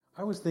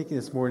I was thinking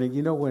this morning,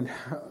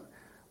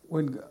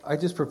 when I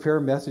just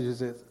prepare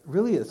messages,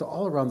 it's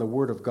all around the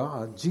Word of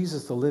God,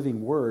 Jesus, the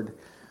living Word.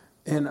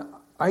 And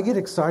I get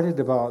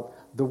excited about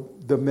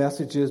the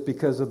messages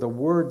because of the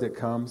Word that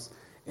comes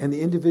and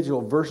the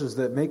individual verses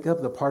that make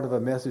up the part of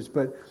a message.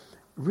 But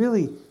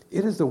really,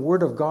 it is the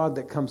Word of God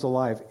that comes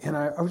alive. And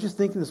I was just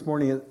thinking this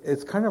morning,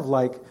 it's kind of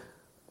like,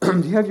 do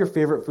you have your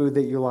favorite food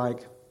that you like?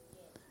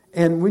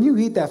 And when you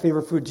eat that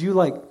favorite food, do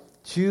you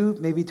chew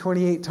maybe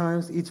 28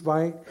 times each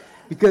bite?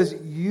 Because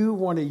you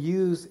want to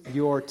use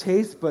your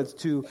taste buds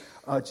to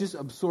just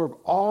absorb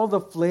all the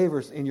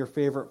flavors in your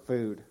favorite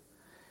food.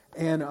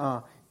 And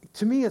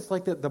to me, it's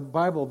like that. The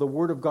Bible, the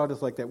Word of God,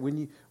 is like that.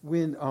 When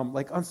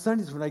like on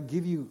Sundays, when I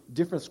give you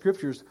different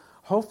scriptures,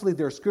 hopefully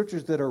there are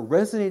scriptures that are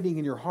resonating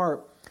in your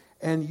heart,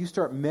 and you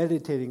start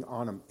meditating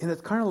on them. And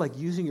it's kind of like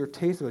using your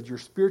taste buds, your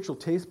spiritual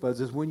taste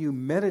buds, is when you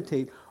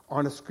meditate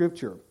on a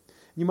scripture.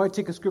 You might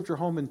take a scripture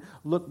home and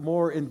look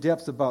more in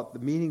depth about the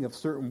meaning of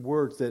certain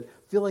words that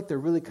feel like they're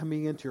really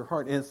coming into your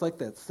heart. And it's like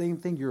that same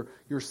thing.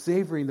 You're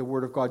savoring the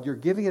Word of God. You're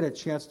giving it a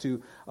chance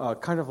to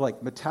kind of like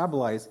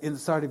metabolize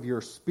inside of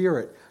your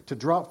spirit, to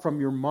drop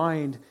from your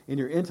mind and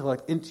your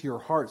intellect into your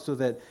heart so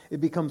that it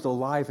becomes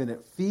alive and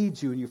it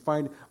feeds you and you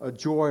find a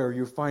joy, or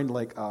you find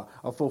like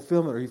a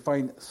fulfillment, or you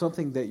find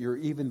something that you're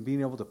even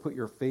being able to put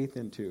your faith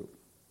into.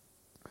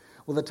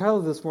 Well, the title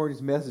of this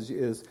morning's message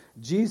is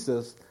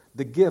Jesus,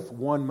 the gift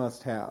one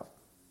must have.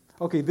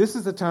 Okay, this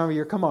is the time of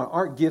year. Come on,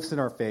 aren't gifts in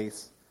our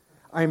face?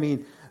 I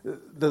mean,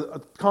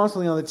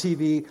 constantly on the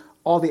TV,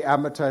 all the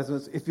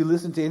advertisements. If you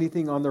listen to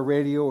anything on the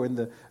radio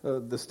and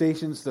the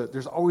stations,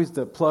 there's always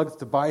the plugs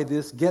to buy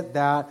this, get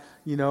that.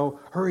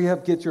 Hurry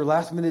up, get your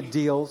last minute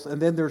deals.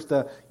 And then there's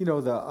the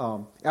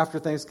after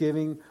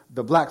Thanksgiving,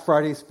 the Black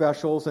Friday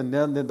specials, and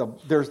then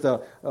there's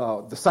the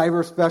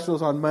cyber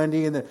specials on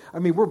Monday. And then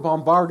we're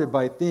bombarded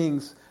by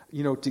things.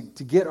 To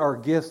get our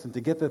gifts and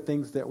to get the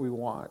things that we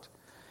want,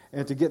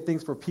 and to get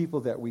things for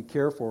people that we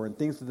care for and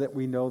things that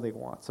we know they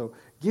want. So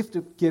gift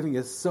giving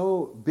is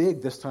so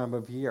big this time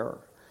of year.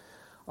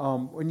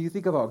 When you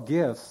think about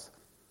gifts,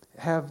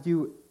 can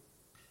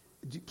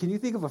you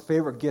think of a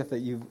favorite gift that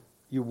you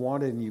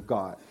wanted and you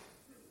got?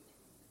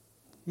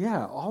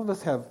 Yeah, all of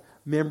us have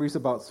memories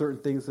about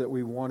certain things that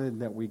we wanted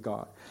and that we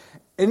got.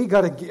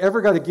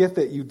 Ever got a gift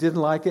that you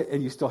didn't like it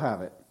and you still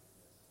have it?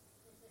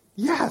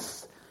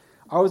 Yes.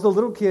 I was a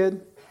little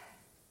kid.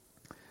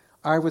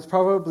 I was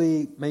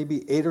probably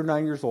maybe 8 or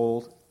 9 years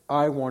old.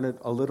 I wanted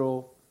a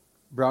little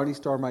Brownie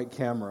Star Mike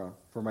camera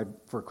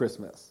for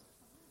Christmas.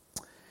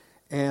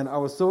 And I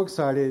was so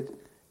excited,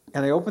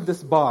 and I opened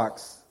this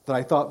box that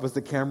I thought was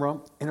the camera,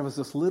 and it was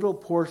this little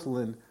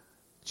porcelain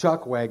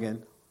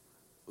wagon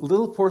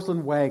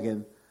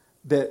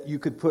that you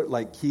could put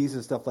like keys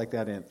and stuff like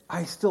that in.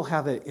 I still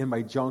have it in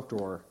my junk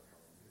drawer,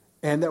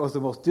 and that was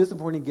the most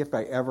disappointing gift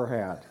I ever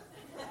had.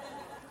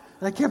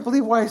 And I can't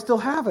believe why I still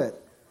have it.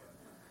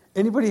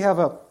 Anybody have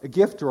a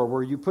gift drawer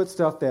where you put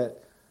stuff that,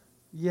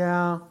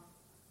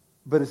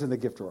 but it's in the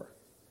gift drawer?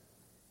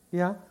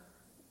 Yeah?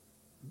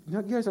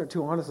 You guys aren't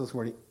too honest this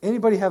morning.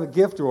 Anybody have a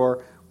gift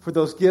drawer for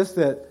those gifts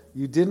that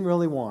you didn't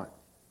really want?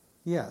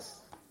 Yes.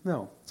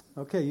 No.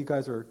 Okay, you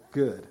guys are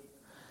good.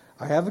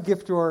 I have a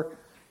gift drawer,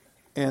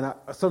 and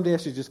someday I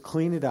should just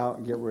clean it out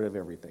and get rid of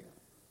everything.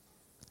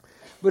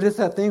 But it's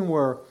that thing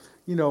where,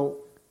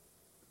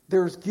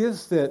 there's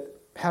gifts that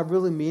have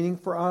really meaning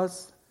for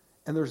us,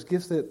 and there's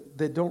gifts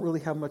that don't really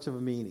have much of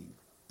a meaning.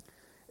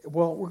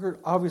 Well,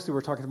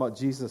 we're talking about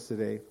Jesus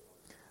today,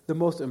 the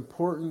most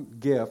important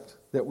gift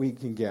that we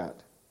can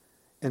get,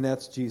 and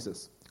that's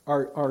Jesus.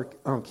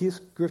 Our key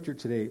scripture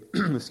today,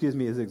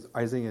 is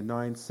Isaiah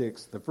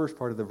 9:6, the first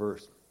part of the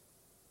verse.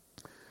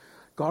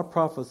 God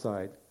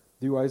prophesied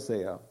through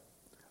Isaiah,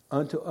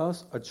 "Unto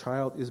us a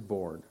child is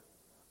born,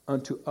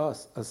 unto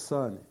us a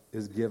son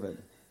is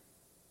given."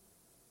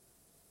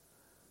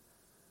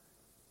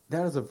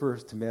 That is a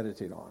verse to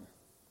meditate on,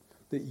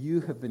 that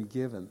you have been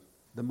given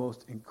the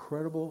most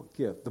incredible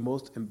gift, the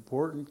most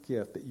important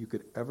gift that you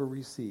could ever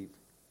receive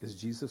is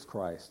Jesus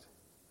Christ.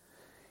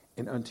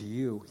 And unto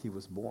you he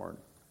was born.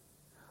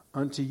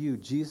 Unto you,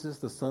 Jesus,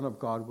 the Son of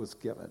God, was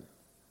given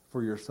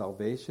for your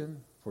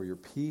salvation, for your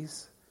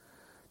peace,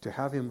 to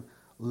have him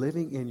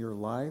living in your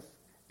life,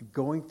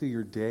 going through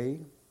your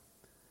day,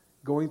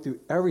 going through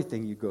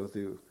everything you go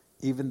through,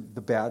 even the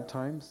bad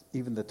times,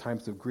 even the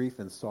times of grief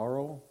and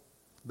sorrow,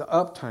 the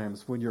up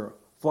times when you're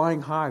flying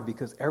high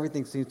because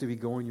everything seems to be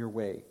going your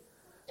way.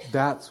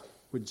 That's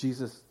what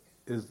Jesus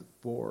is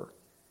for.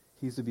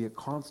 He's to be a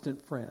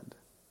constant friend.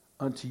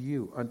 Unto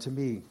you, unto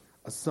me,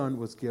 a son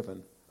was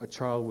given, a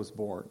child was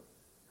born.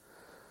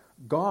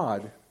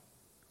 God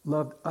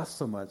loved us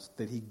so much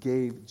that he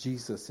gave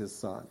Jesus his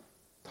son.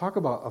 Talk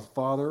about a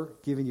father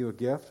giving you a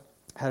gift.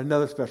 Had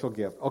another special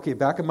gift. Okay,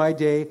 back in my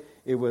day,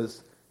 it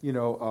was,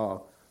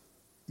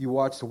 you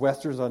watch the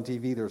westerns on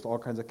TV, there's all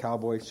kinds of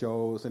cowboy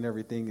shows and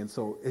everything. And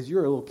so as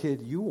you're a little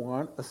kid, you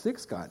want a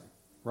 6-gun,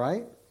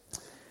 right?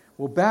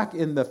 Well, back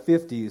in the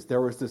 50s,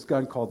 there was this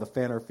gun called the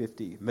Fanner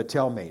 50.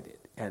 Mattel made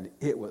it. And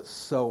it was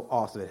so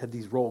awesome. It had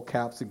these roll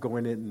caps that go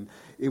in it, and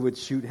it would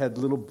shoot, had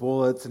little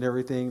bullets and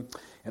everything.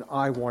 And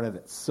I wanted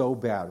it so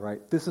bad,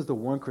 right? This is the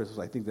one Christmas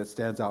I think that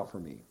stands out for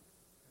me,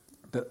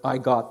 that I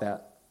got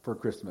that for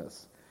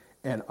Christmas.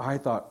 And I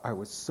thought I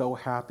was so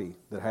happy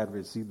that I had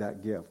received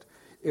that gift.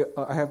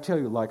 I have to tell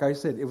you, like I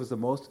said, it was the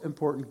most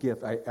important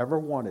gift I ever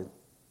wanted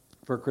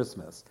for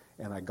Christmas,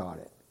 and I got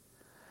it.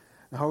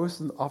 Now, I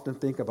always often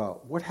think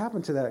about, what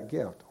happened to that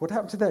gift? What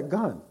happened to that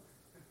gun?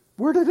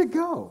 Where did it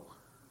go?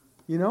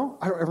 You know,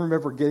 I don't ever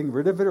remember getting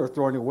rid of it or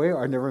throwing it away.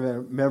 I never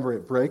remember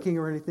it breaking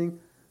or anything,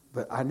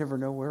 but I never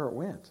know where it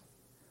went.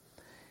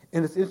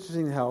 And it's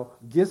interesting how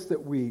gifts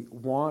that we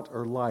want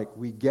or like,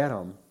 we get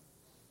them,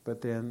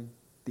 but then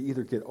they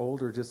either get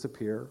old or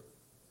disappear,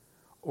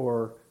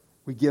 or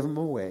we give them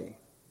away.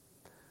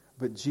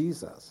 But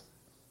Jesus,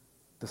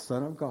 the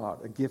Son of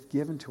God, a gift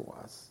given to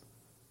us,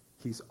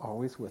 he's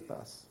always with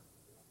us.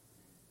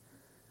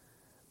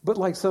 But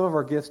like some of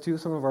our gifts too,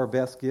 some of our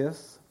best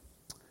gifts,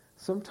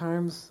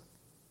 sometimes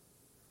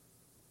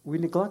we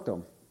neglect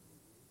them.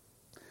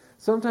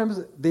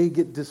 Sometimes they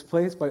get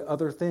displaced by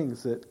other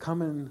things that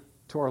come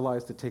into our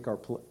lives to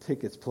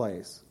take its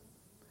place.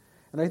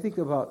 And I think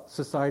about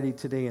society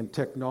today and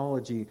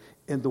technology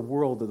and the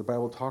world that the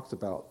Bible talks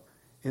about.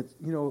 And,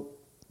 you know,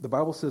 the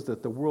Bible says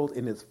that the world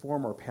in its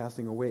form are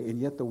passing away, and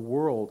yet the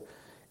world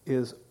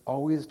is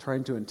always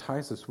trying to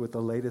entice us with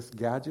the latest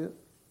gadget,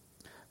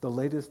 the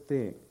latest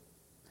thing.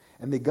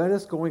 And they got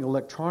us going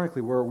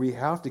electronically where we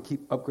have to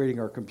keep upgrading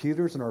our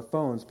computers and our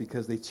phones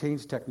because they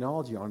changed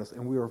technology on us,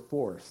 and we were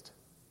forced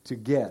to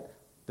get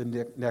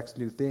the next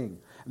new thing.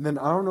 And then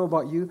I don't know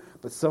about you,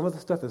 but some of the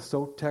stuff is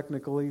so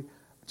technically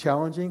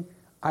challenging,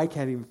 I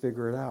can't even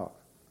figure it out.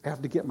 I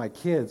have to get my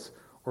kids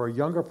or a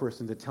younger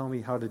person to tell me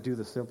how to do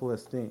the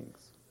simplest things.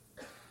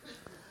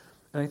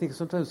 And I think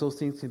sometimes those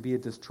things can be a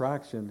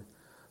distraction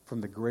from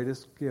the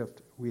greatest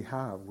gift we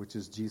have, which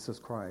is Jesus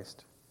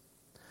Christ.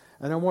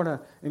 And I want to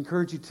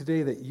encourage you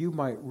today that you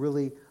might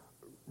really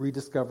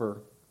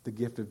rediscover the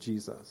gift of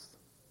Jesus.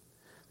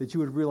 That you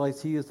would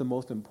realize he is the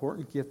most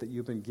important gift that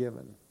you've been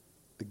given.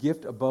 The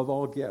gift above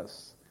all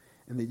gifts.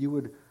 And that you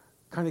would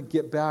kind of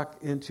get back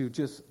into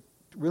just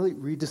really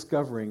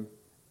rediscovering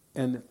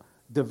and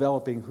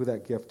developing who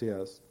that gift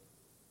is.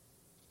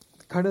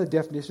 Kind of the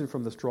definition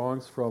from the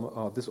Strong's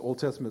from this Old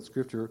Testament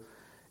scripture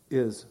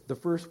is, the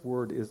first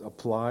word is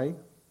apply.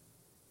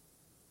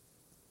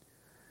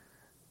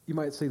 You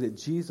might say that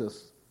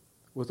Jesus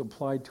was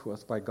applied to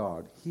us by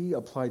God. He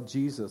applied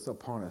Jesus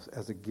upon us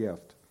as a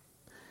gift.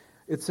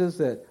 It says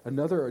that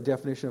another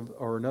definition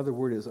or another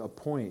word is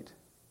appoint.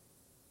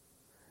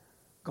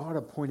 God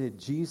appointed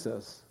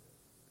Jesus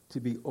to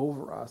be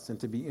over us and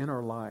to be in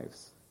our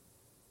lives.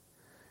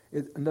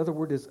 Another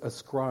word is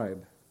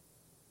ascribe.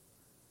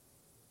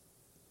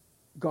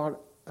 God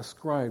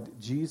ascribed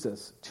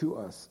Jesus to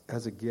us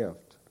as a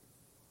gift.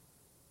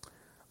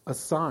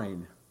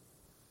 Assign.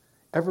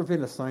 Ever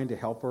been assigned a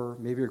helper?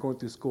 Maybe you're going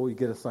through school, you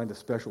get assigned a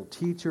special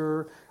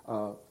teacher,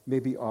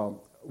 maybe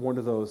one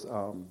of those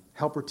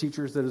helper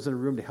teachers that is in a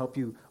room to help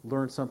you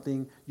learn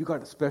something. You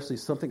got especially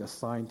something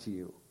assigned to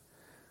you.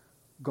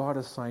 God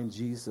assigned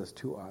Jesus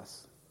to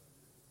us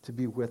to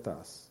be with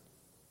us.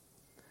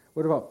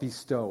 What about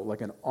bestow,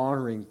 like an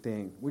honoring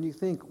thing? When you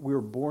think we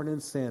were born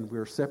in sin, we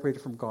were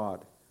separated from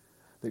God,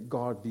 that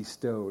God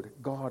bestowed.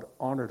 God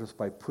honored us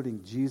by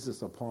putting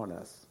Jesus upon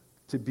us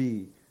to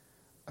be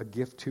a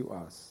gift to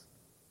us.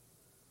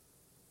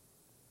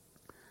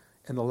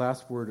 And the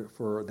last word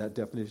for that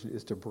definition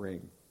is to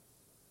bring.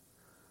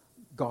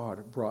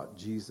 God brought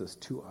Jesus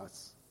to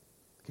us.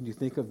 Can you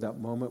think of that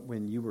moment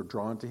when you were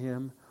drawn to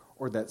him?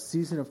 Or that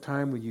season of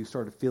time when you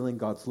started feeling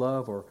God's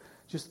love, or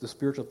just the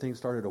spiritual things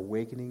started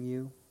awakening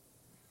you?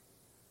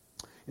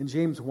 In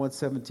James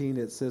 1:17,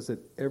 it says that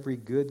every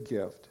good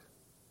gift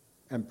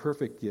and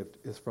perfect gift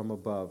is from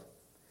above.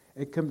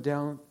 It comes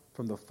down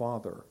from the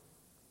Father.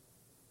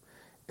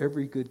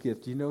 Every good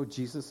gift. You know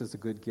Jesus is a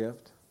good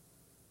gift?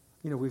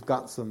 You know, we've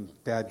got some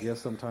bad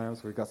gifts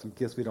sometimes. We've got some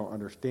gifts we don't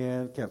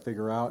understand, can't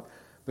figure out.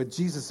 But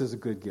Jesus is a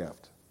good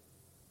gift.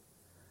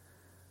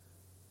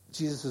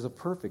 Jesus is a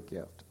perfect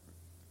gift.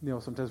 You know,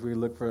 sometimes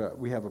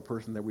we have a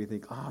person that we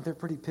think, they're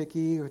pretty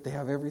picky, or they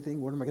have everything.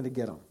 What am I going to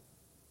get them?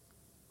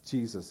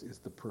 Jesus is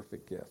the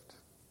perfect gift.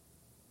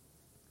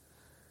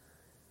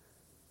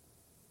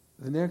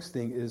 The next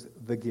thing is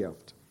the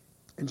gift.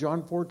 In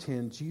John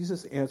 4:10,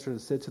 Jesus answered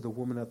and said to the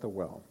woman at the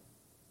well,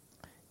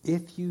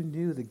 "If you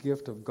knew the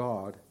gift of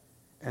God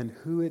and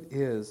who it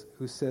is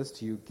who says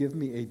to you, 'Give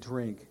me a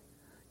drink,'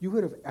 you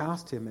would have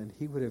asked him and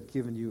he would have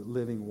given you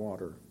living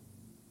water."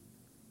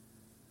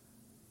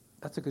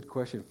 That's a good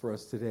question for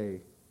us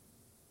today.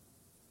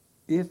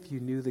 If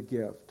you knew the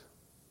gift,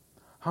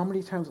 how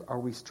many times are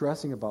we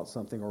stressing about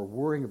something or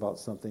worrying about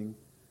something,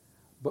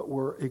 but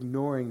we're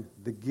ignoring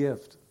the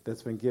gift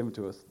that's been given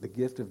to us, the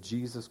gift of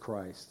Jesus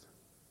Christ,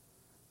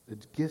 the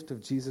gift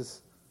of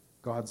Jesus,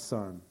 God's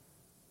Son?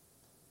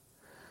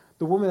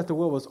 The woman at the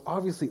well was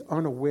obviously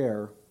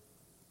unaware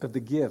of the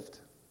gift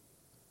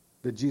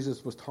that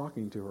Jesus was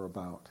talking to her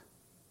about.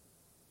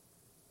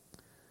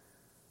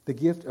 The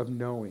gift of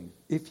knowing.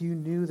 If you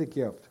knew the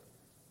gift,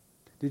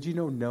 did you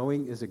know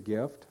knowing is a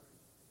gift?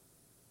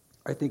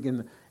 I think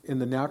in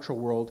the natural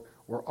world,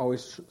 we're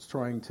always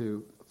trying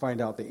to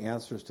find out the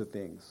answers to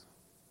things.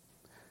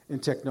 In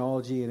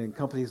technology and in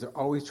companies, they're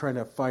always trying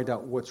to find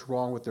out what's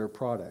wrong with their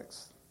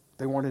products.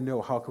 They want to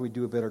know, how can we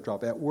do a better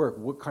job? At work,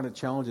 what kind of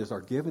challenges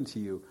are given to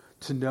you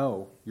to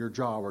know your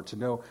job, or to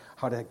know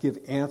how to give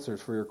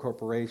answers for your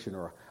corporation,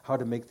 or how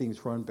to make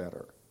things run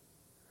better?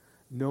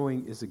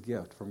 Knowing is a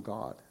gift from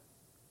God.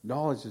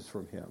 Knowledge is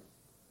from Him.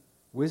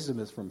 Wisdom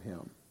is from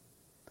Him.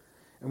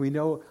 And we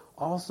know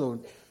also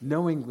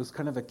knowing was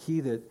kind of a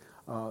key that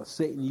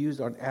Satan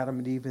used on Adam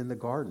and Eve in the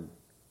garden.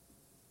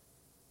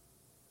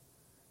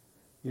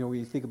 You know, when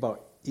you think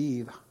about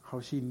Eve,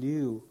 how she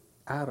knew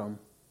Adam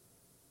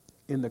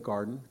in the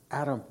garden.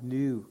 Adam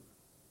knew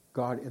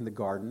God in the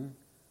garden.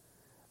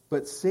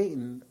 But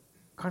Satan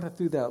kind of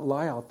threw that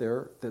lie out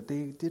there that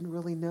they didn't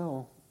really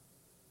know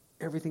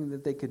everything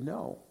that they could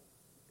know.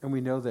 And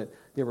we know that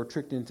they were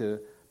tricked into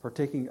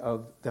partaking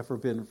of the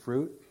forbidden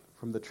fruit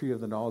from the tree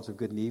of the knowledge of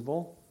good and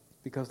evil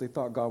because they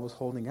thought God was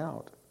holding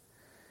out.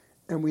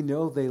 And we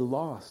know they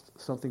lost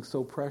something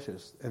so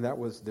precious, and that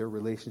was their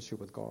relationship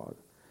with God.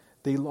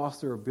 They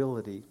lost their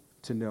ability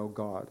to know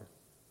God.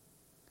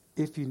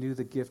 If you knew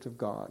the gift of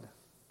God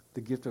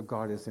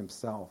is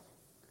Himself.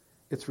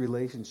 It's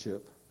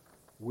relationship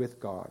with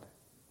God.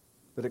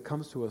 But it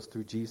comes to us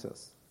through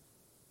Jesus.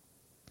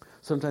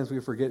 Sometimes we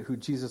forget who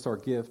Jesus, our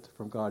gift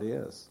from God,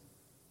 is.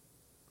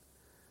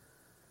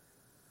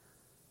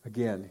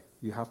 Again,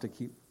 you have to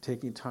keep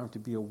taking time to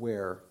be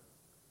aware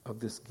of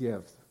this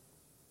gift.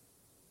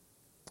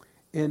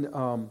 In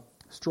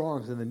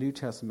Strong's, in the New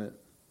Testament,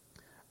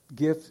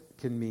 gift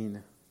can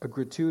mean a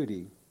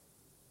gratuity.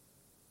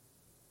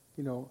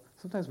 You know,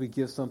 sometimes we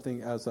give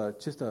something as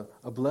just a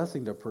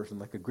blessing to a person,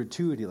 like a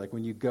gratuity. Like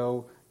when you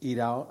go eat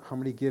out, how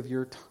many give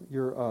your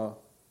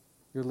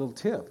little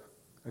tip,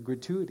 a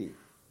gratuity?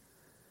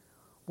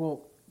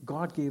 Well,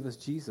 God gave us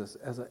Jesus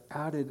as an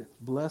added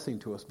blessing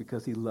to us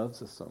because He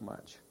loves us so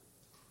much.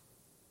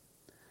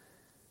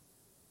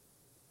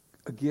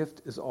 A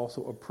gift is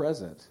also a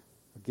present.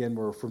 Again,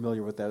 we're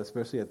familiar with that,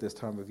 especially at this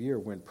time of year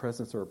when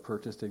presents are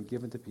purchased and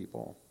given to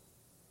people.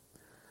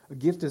 A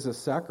gift is a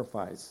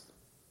sacrifice.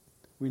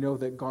 We know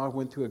that God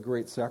went through a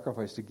great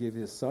sacrifice to give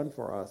His Son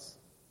for us,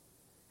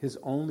 His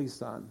only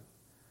Son.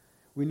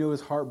 We know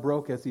His heart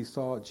broke as He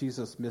saw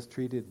Jesus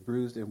mistreated,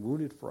 bruised, and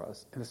wounded for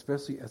us, and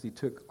especially as He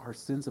took our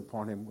sins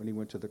upon Him when He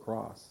went to the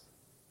cross.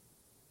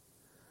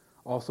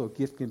 Also, a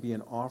gift can be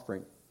an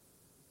offering.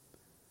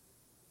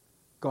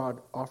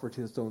 God offered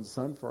His own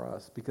Son for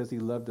us because He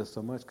loved us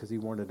so much, because He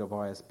wanted to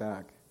buy us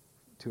back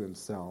to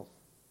Himself.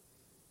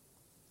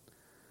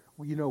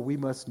 Well, you know, we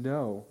must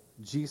know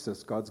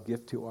Jesus, God's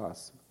gift to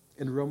us.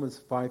 In Romans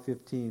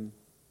 5:15,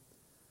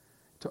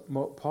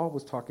 Paul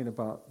was talking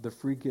about the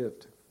free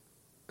gift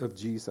of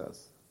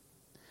Jesus.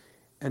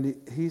 And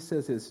he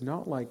says it's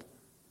not like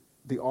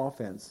the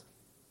offense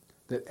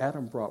that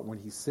Adam brought when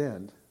he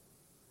sinned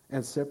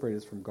and separated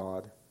us from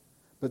God,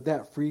 but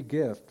that free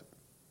gift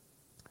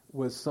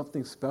was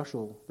something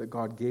special that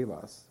God gave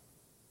us.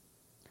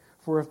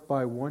 For if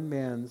by one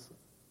man's,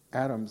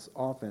 Adam's,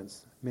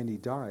 offense many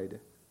died,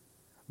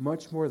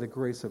 much more the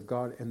grace of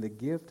God and the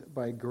gift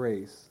by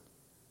grace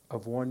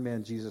of one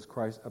man, Jesus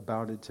Christ,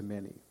 abounded to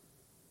many.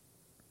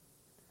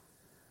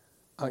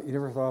 You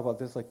never thought about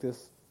this like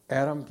this?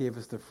 Adam gave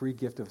us the free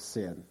gift of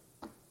sin.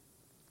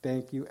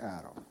 Thank you,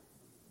 Adam.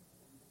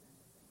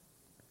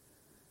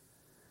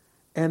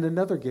 And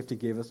another gift He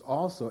gave us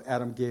also,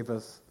 Adam gave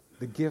us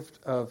the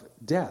gift of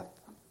death,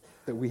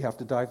 that we have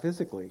to die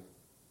physically.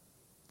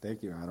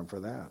 Thank you, Adam, for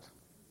that.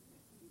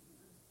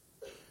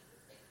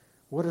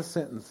 What a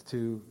sentence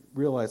to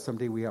realize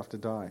someday we have to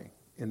die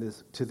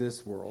to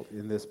this world,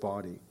 in this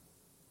body.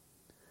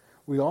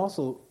 We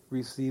also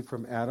received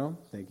from Adam,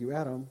 thank you,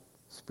 Adam,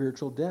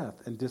 spiritual death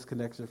and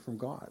disconnection from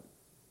God.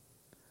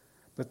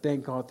 But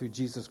thank God through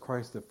Jesus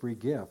Christ, the free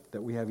gift,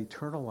 that we have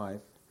eternal life,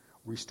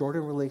 restored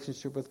in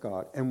relationship with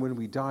God, and when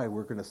we die,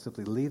 we're going to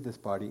simply leave this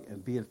body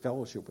and be in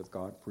fellowship with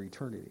God for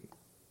eternity.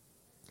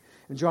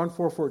 In John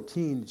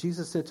 4:14,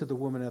 Jesus said to the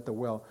woman at the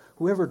well,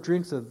 "Whoever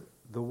drinks of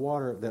the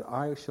water that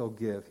I shall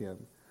give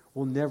him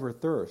will never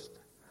thirst,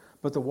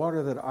 but the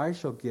water that I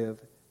shall give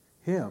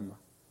him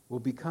will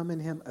become in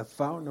him a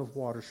fountain of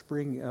water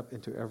springing up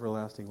into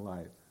everlasting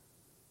life."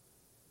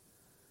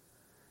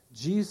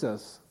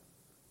 Jesus,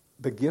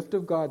 the gift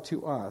of God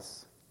to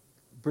us,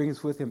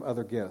 brings with Him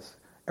other gifts.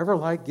 Ever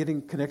like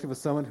getting connected with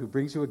someone who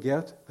brings you a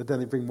gift, but then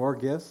they bring more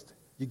gifts?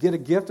 You get a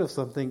gift of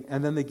something,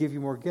 and then they give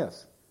you more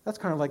gifts. That's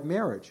kind of like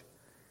marriage.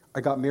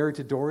 I got married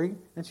to Dory,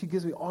 and she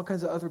gives me all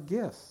kinds of other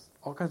gifts,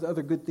 all kinds of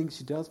other good things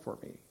she does for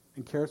me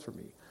and cares for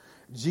me.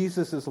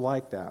 Jesus is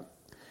like that.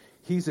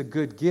 He's a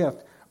good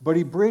gift, but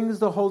He brings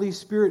the Holy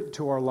Spirit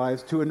to our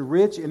lives to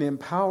enrich and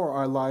empower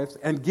our lives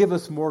and give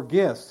us more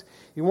gifts.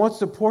 He wants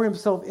to pour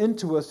Himself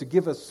into us to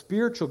give us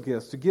spiritual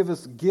gifts, to give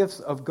us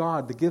gifts of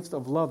God, the gifts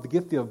of love, the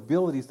gift of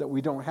abilities that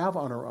we don't have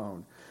on our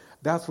own.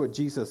 That's what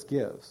Jesus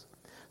gives.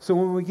 So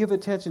when we give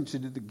attention to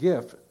the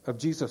gift of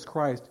Jesus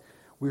Christ,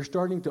 we're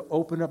starting to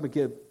open up and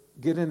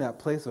get in that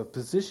place of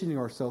positioning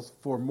ourselves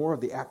for more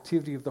of the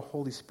activity of the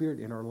Holy Spirit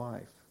in our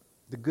life,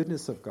 the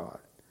goodness of God,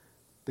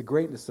 the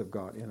greatness of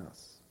God in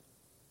us.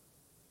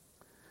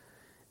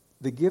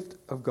 The gift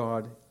of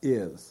God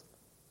is.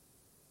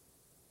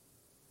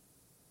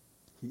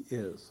 He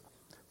is.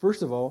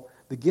 First of all,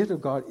 the gift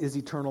of God is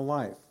eternal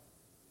life.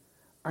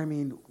 I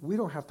mean, we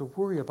don't have to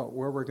worry about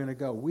where we're going to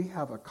go. We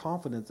have a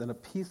confidence and a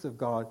peace of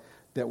God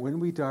that when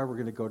we die, we're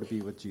going to go to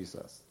be with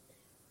Jesus.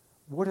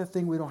 What a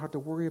thing we don't have to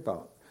worry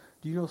about.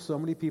 Do you know so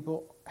many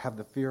people have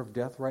the fear of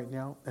death right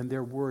now, and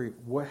they're worried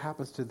what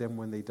happens to them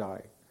when they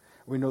die?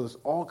 We know there's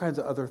all kinds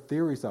of other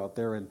theories out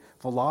there and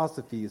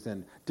philosophies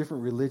and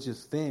different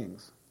religious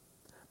things.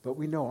 But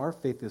we know our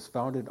faith is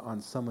founded on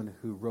someone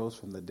who rose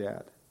from the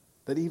dead.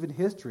 That even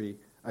history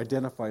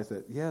identifies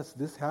that, yes,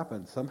 this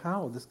happened.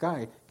 Somehow this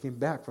guy came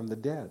back from the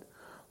dead.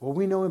 Well,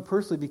 we know him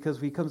personally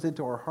because he comes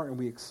into our heart and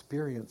we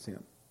experience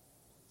him.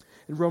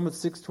 In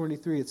Romans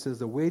 6:23, it says,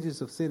 the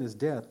wages of sin is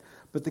death,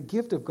 but the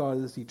gift of God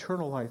is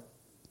eternal life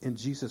in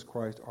Jesus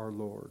Christ our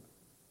Lord.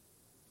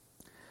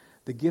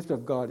 The gift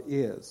of God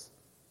is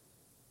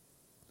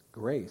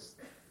grace.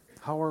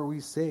 How are we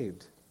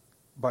saved?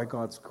 By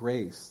God's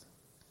grace.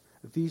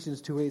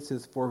 Ephesians 2:8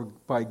 says, for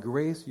by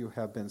grace you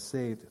have been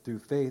saved through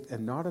faith,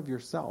 and not of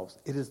yourselves.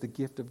 It is the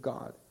gift of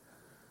God.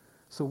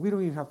 So we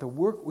don't even have to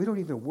work. We don't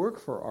even work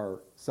for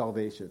our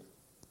salvation.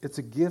 It's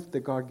a gift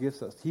that God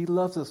gives us. He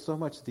loves us so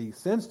much that he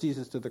sends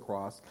Jesus to the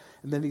cross,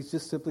 and then he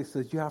just simply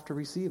says, you have to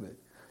receive it.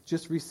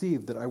 Just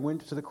receive that I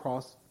went to the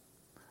cross,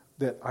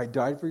 that I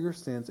died for your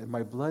sins, and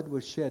my blood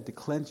was shed to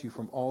cleanse you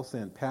from all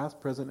sin,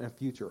 past, present, and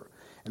future.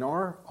 And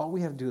all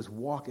we have to do is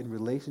walk in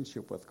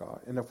relationship with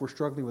God. And if we're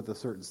struggling with a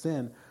certain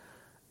sin,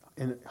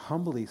 and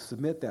humbly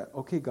submit that,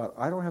 okay, God,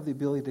 I don't have the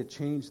ability to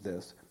change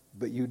this,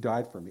 but you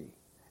died for me.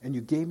 And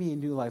you gave me a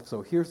new life,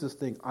 so here's this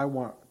thing I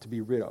want to be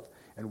rid of.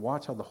 And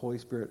watch how the Holy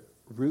Spirit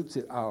roots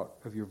it out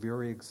of your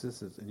very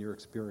existence and your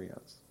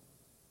experience.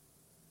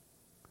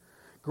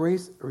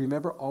 Grace,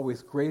 remember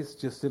always, grace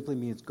just simply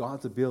means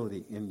God's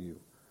ability in you.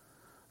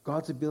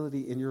 God's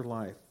ability in your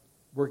life,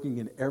 working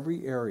in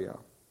every area.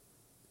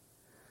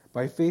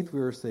 By faith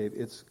we are saved.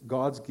 It's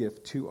God's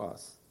gift to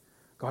us.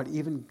 God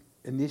even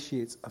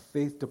initiates a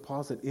faith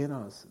deposit in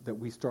us that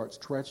we start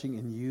stretching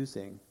and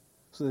using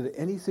so that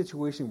any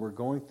situation we're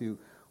going through,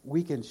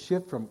 we can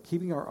shift from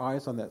keeping our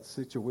eyes on that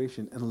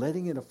situation and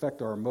letting it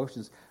affect our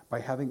emotions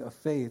by having a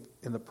faith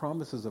in the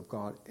promises of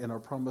God and our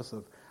promise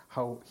of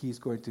how he's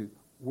going to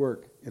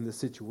work in the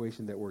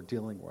situation that we're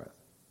dealing with.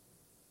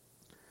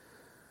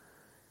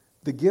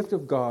 The gift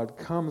of God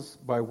comes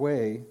by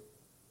way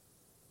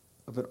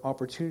of an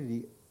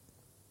opportunity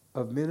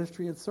of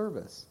ministry and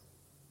service.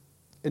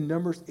 In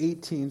Numbers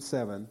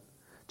 18:7,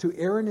 to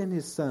Aaron and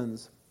his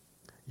sons,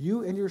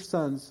 you and your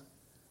sons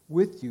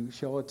with you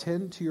shall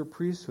attend to your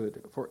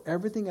priesthood for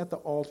everything at the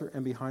altar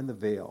and behind the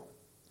veil.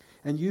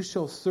 And you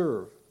shall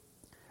serve.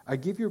 I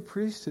give your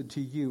priesthood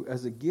to you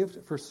as a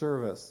gift for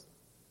service.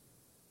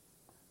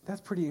 That's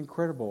pretty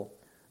incredible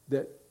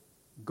that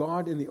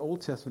God in the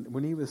Old Testament,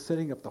 when he was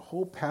setting up the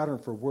whole pattern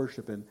for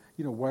worship and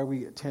why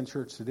we attend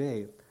church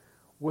today,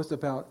 was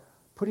about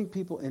putting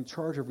people in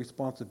charge of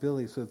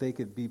responsibility so they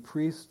could be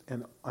priests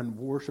and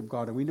worship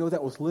God. And we know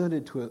that was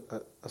limited to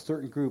a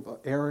certain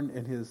group, Aaron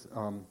and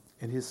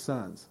his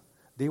sons.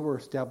 They were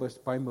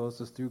established by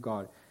Moses through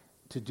God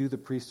to do the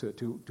priesthood,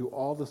 to do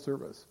all the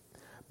service.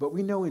 But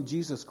we know in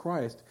Jesus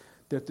Christ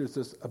that there's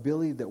this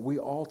ability that we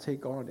all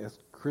take on as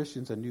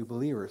Christians and new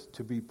believers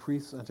to be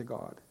priests unto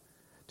God,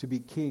 to be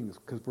kings,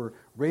 because we're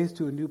raised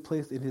to a new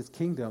place in his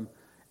kingdom.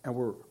 And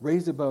we're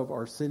raised above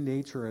our sin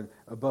nature and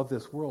above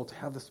this world to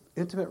have this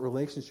intimate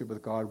relationship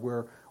with God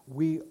where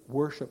we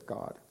worship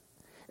God.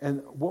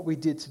 And what we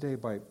did today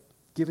by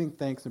giving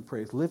thanks and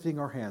praise, lifting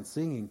our hands,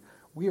 singing,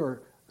 we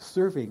are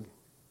serving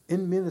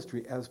in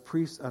ministry as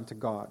priests unto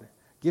God,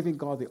 giving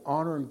God the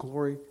honor and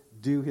glory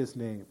due his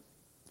name.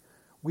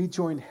 We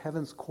join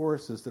heaven's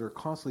choruses that are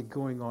constantly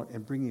going on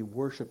and bringing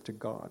worship to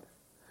God.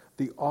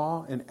 The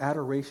awe and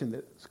adoration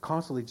that's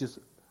constantly just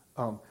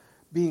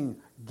being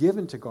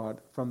given to God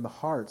from the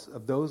hearts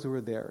of those who are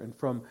there and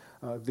from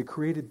the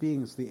created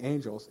beings, the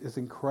angels, is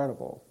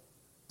incredible.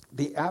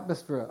 The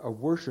atmosphere of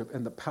worship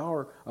and the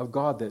power of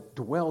God that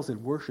dwells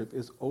in worship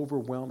is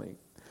overwhelming.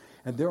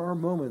 And there are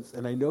moments,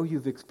 and I know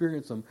you've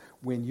experienced them,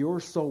 when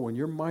your soul, when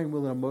your mind,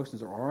 will, and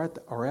emotions are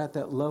at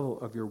that level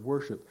of your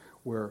worship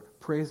where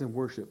praise and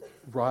worship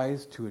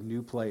rise to a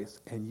new place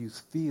and you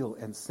feel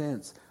and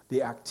sense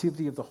the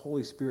activity of the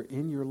Holy Spirit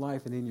in your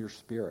life and in your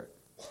spirit.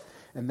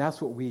 And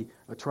that's what we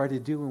try to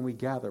do when we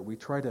gather. We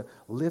try to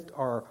lift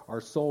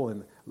our soul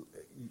and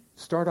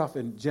start off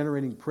in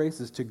generating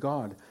praises to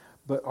God.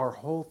 But our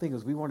whole thing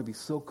is we want to be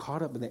so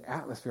caught up in the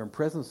atmosphere and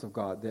presence of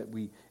God that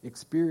we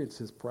experience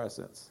his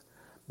presence,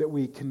 that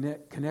we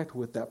connect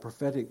with that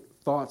prophetic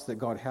thoughts that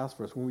God has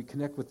for us, when we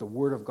connect with the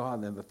Word of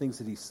God and the things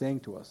that he's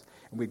saying to us.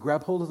 And we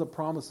grab hold of the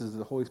promises that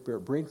the Holy Spirit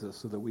brings us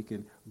so that we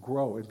can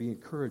grow and be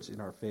encouraged in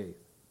our faith.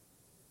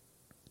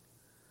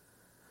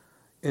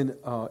 In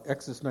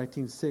Exodus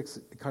 19:6,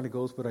 it kind of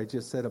goes what I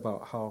just said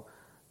about how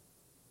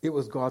it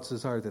was God's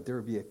desire that there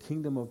would be a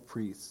kingdom of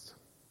priests.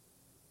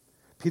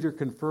 Peter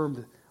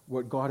confirmed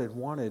what God had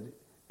wanted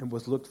and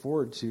was looked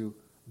forward to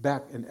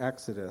back in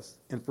Exodus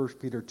in 1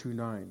 Peter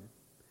 2:9.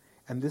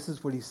 And this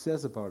is what he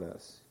says about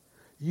us.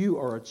 You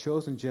are a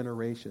chosen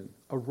generation,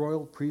 a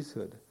royal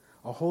priesthood,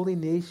 a holy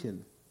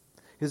nation,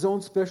 his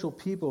own special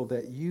people,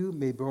 that you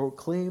may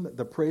proclaim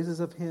the praises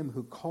of him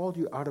who called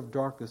you out of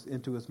darkness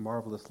into his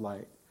marvelous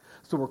light.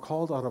 So we're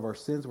called out of our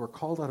sins. We're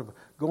called out of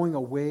going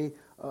away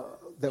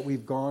that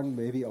we've gone,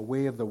 maybe a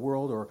way of the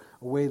world or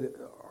a way that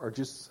are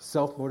just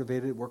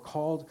self-motivated. We're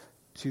called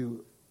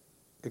to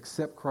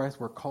accept Christ.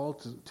 We're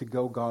called to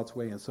go God's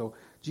way. And so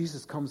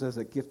Jesus comes as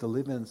a gift to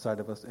live inside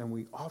of us, and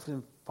we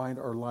often find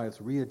our lives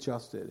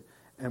readjusted,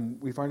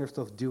 and we find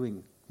ourselves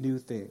doing new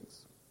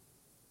things.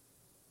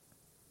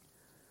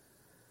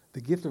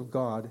 The gift of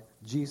God,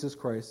 Jesus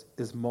Christ,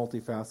 is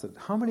multifaceted.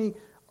 How many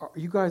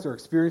you guys are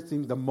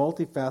experiencing the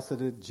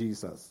multifaceted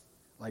Jesus?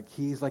 Like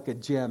he's like a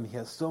gem. He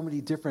has so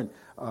many different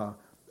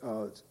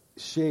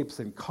shapes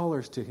and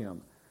colors to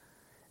him.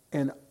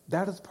 And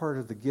that is part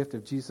of the gift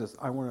of Jesus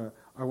I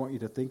want you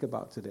to think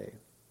about today.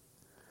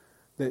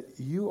 That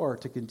you are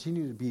to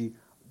continue to be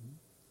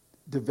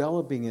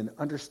developing and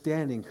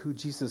understanding who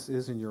Jesus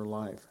is in your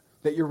life.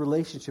 That your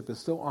relationship is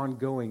so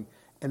ongoing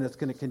and it's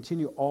going to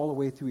continue all the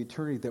way through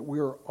eternity, that we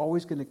are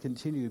always going to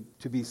continue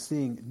to be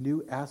seeing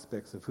new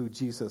aspects of who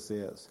Jesus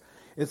is.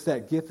 It's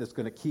that gift that's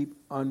going to keep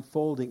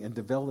unfolding and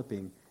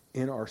developing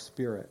in our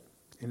spirit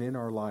and in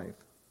our life.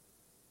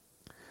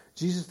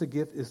 Jesus, the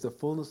gift, is the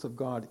fullness of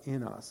God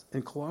in us.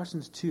 In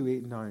Colossians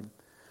 2:8-9,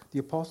 the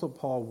Apostle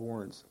Paul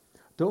warns,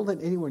 don't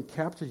let anyone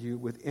capture you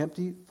with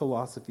empty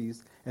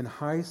philosophies and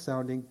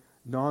high-sounding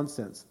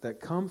nonsense that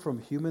come from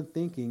human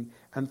thinking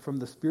and from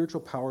the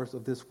spiritual powers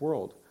of this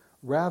world,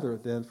 rather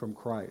than from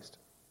Christ.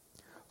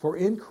 For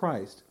in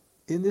Christ,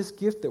 in this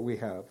gift that we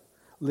have,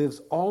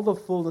 lives all the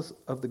fullness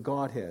of the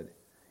Godhead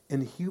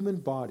in human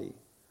body,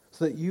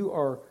 so that you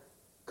are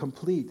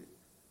complete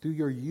through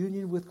your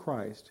union with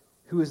Christ,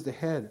 who is the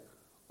head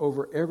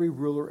over every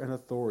ruler and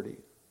authority.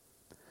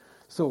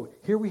 So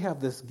here we have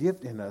this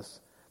gift in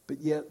us, but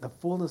yet the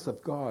fullness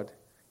of God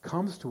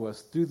comes to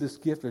us through this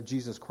gift of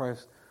Jesus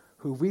Christ,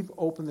 who we've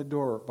opened the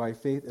door by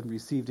faith and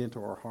received into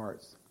our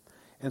hearts.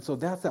 And so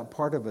that's that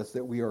part of us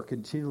that we are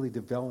continually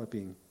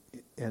developing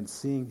and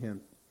seeing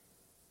him.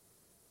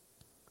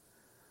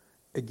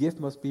 A gift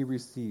must be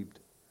received.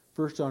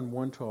 1 John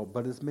 1:12,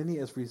 but as many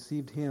as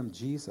received him,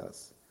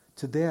 Jesus,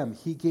 to them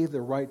he gave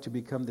the right to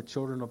become the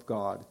children of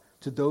God,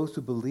 to those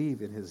who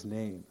believe in his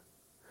name.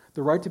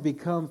 The right to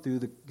become through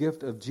the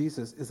gift of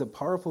Jesus is a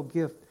powerful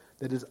gift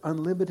that is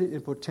unlimited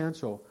in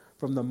potential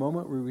from the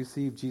moment we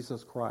receive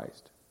Jesus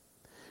Christ.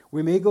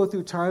 We may go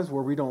through times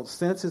where we don't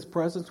sense his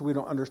presence, we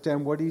don't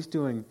understand what he's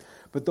doing,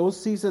 but those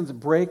seasons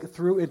break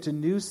through into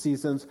new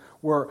seasons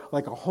where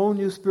like a whole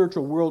new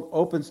spiritual world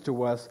opens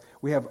to us.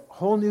 We have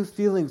whole new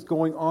feelings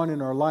going on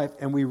in our life,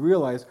 and we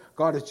realize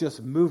God has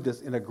just moved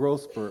us in a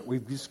growth spurt.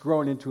 We've just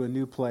grown into a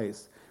new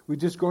place. We've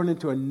just grown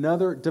into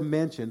another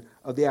dimension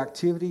of the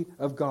activity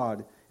of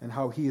God and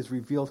how he has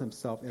revealed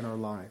himself in our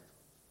life.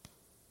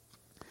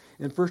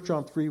 In 1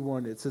 John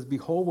 3:1, it says,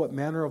 behold, what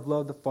manner of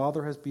love the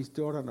Father has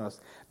bestowed on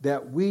us,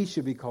 that we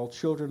should be called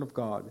children of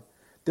God.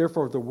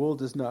 Therefore the world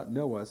does not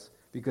know us,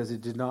 because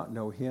it did not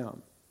know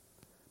him.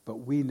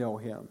 But we know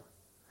him.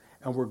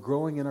 And we're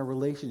growing in our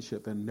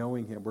relationship and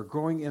knowing him. We're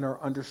growing in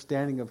our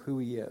understanding of who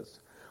he is.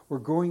 We're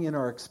growing in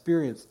our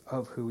experience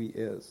of who he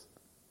is.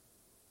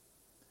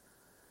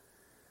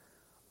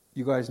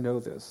 You guys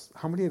know this.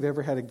 How many have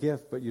ever had a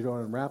gift but you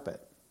don't unwrap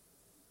it?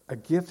 A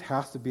gift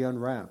has to be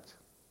unwrapped.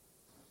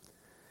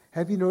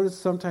 Have you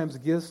noticed sometimes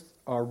gifts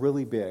are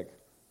really big?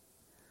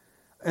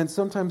 And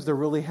sometimes they're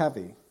really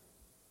heavy.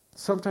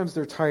 Sometimes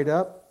they're tied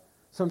up.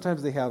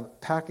 Sometimes they have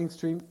packing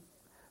string.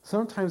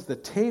 Sometimes the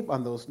tape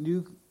on those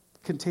new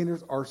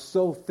containers are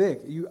so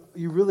thick, you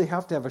really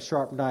have to have a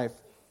sharp knife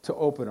to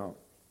open them.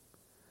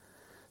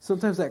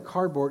 Sometimes that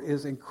cardboard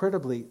is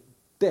incredibly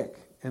thick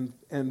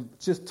and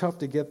just tough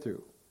to get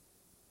through.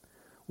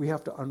 We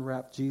have to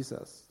unwrap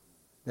Jesus,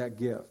 that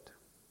gift.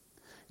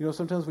 You know,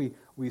 sometimes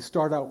we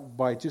start out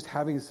by just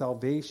having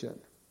salvation,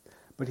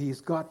 but he's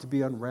got to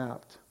be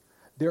unwrapped.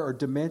 There are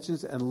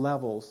dimensions and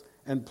levels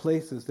and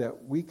places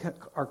that we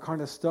are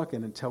kind of stuck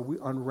in until we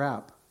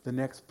unwrap the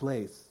next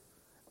place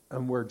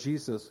and where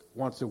Jesus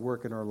wants to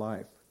work in our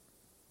life.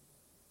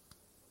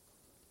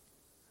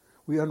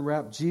 We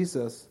unwrap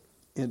Jesus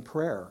in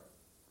prayer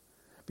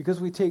because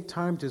we take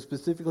time to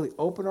specifically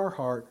open our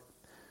heart,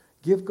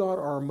 give God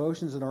our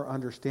emotions and our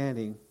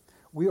understanding.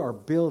 We are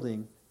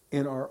building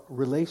in our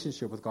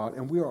relationship with God,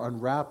 and we are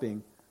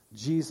unwrapping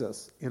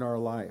Jesus in our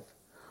life.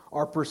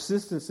 Our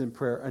persistence in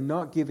prayer and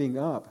not giving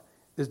up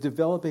is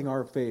developing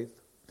our faith.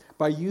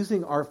 By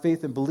using our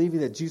faith and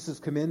believing that Jesus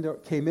came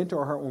into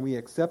our heart when we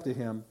accepted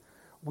him,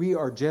 we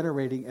are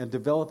generating and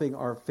developing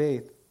our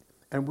faith,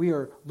 and we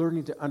are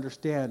learning to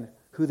understand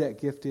who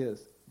that gift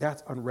is.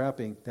 That's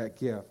unwrapping that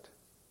gift.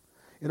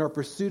 in our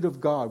pursuit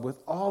of God,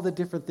 with all the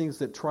different things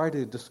that try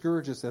to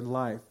discourage us in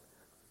life,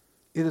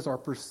 it is our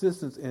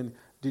persistence in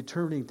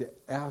determining to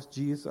ask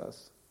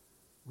Jesus,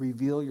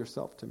 reveal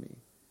yourself to me.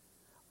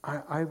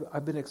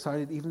 I've been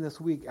excited even this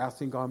week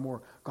asking God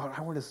more. God,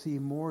 I want to see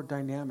more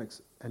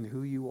dynamics in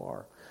who you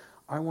are.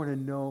 I want to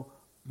know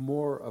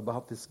more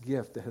about this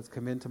gift that has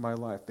come into my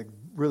life,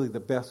 really the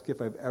best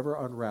gift I've ever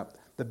unwrapped,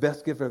 the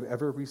best gift I've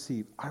ever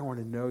received. I want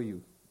to know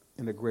you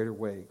in a greater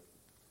way.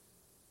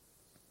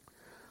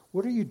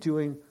 What are you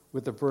doing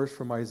with the verse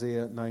from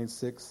Isaiah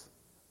 9:6?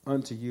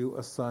 Unto you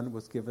a son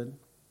was given.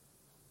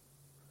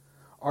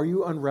 Are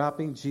you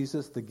unwrapping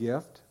Jesus the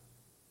gift?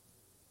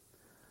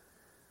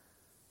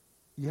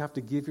 You have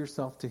to give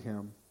yourself to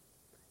him.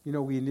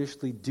 We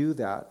initially do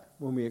that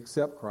when we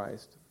accept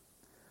Christ.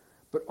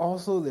 But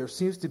also there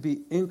seems to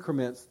be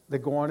increments that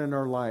go on in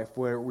our life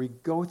where we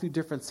go through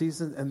different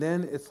seasons, and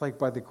then it's like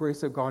by the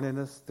grace of God in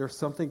us, there's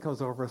something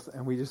comes over us,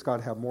 and we just got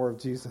to have more of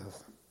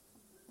Jesus.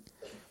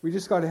 We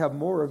just got to have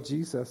more of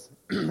Jesus.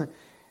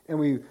 And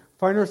we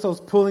find ourselves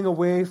pulling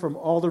away from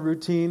all the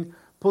routine,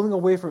 pulling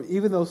away from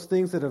even those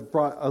things that have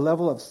brought a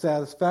level of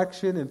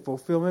satisfaction and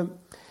fulfillment,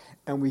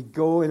 and we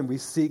go and we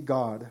seek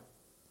God.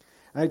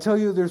 And I tell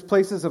you, there's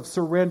places of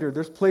surrender.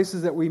 There's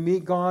places that we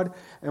meet God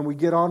and we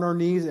get on our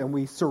knees and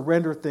we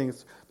surrender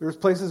things. There's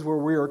places where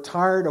we are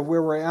tired of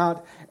where we're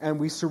at and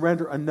we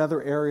surrender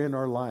another area in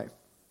our life.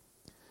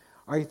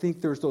 I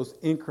think there's those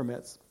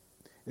increments.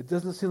 It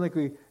doesn't seem like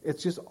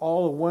it's just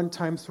all a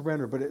one-time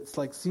surrender, but it's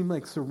seem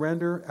like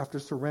surrender after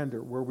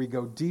surrender where we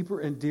go deeper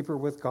and deeper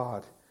with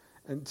God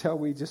until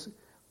we just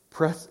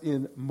press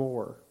in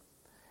more.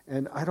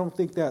 And I don't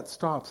think that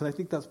stops. And I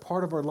think that's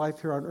part of our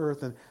life here on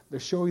earth and the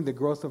showing the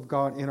growth of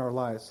God in our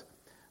lives.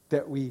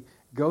 That we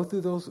go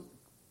through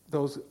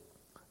those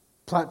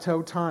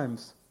plateau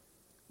times,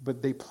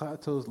 but they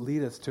plateaus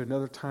lead us to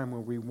another time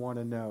where we want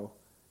to know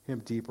him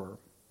deeper.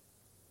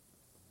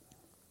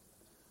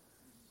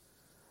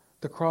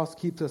 The cross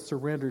keeps us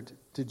surrendered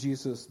to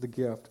Jesus, the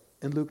gift.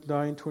 In Luke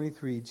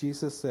 9:23,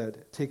 Jesus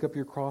said, "Take up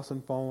your cross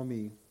and follow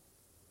me."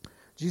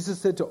 Jesus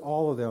said to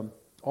all of them,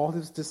 all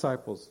his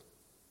disciples,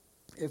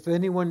 "If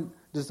anyone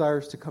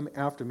desires to come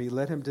after me,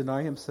 let him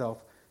deny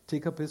himself,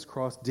 take up his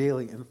cross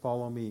daily and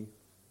follow me."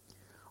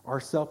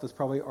 Ourself is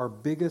probably our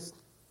biggest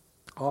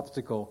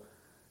obstacle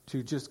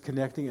to just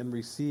connecting and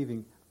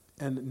receiving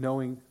and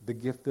knowing the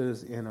gift that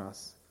is in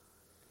us.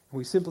 And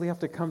we simply have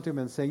to come to him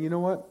and say, you know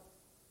what?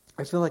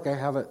 I feel like I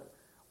have it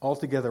all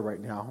together right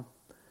now.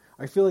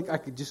 I feel like I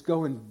could just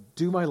go and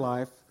do my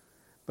life,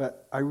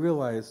 but I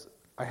realize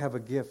I have a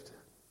gift,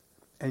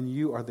 and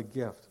you are the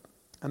gift.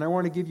 And I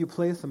want to give you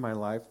place in my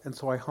life, and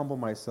so I humble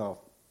myself.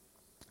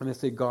 And I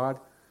say, God,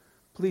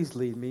 please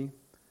lead me.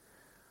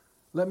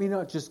 Let me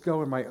not just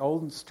go in my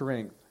own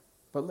strength,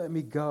 but let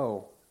me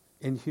go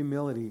in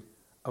humility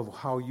of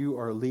how you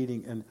are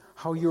leading and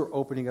how you're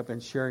opening up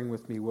and sharing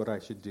with me what I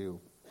should do.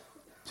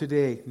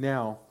 Today,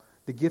 now,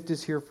 the gift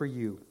is here for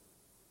you.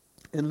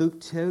 In Luke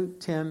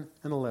 2:10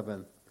 and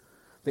 11,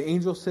 the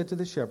angel said to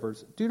the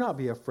shepherds, "Do not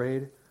be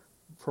afraid,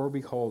 for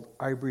behold,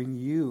 I bring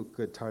you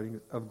good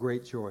tidings of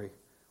great joy,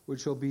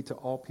 which shall be to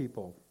all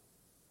people.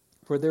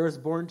 For there is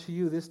born to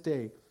you this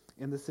day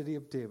in the city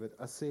of David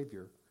a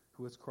Savior,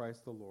 who is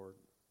Christ the Lord."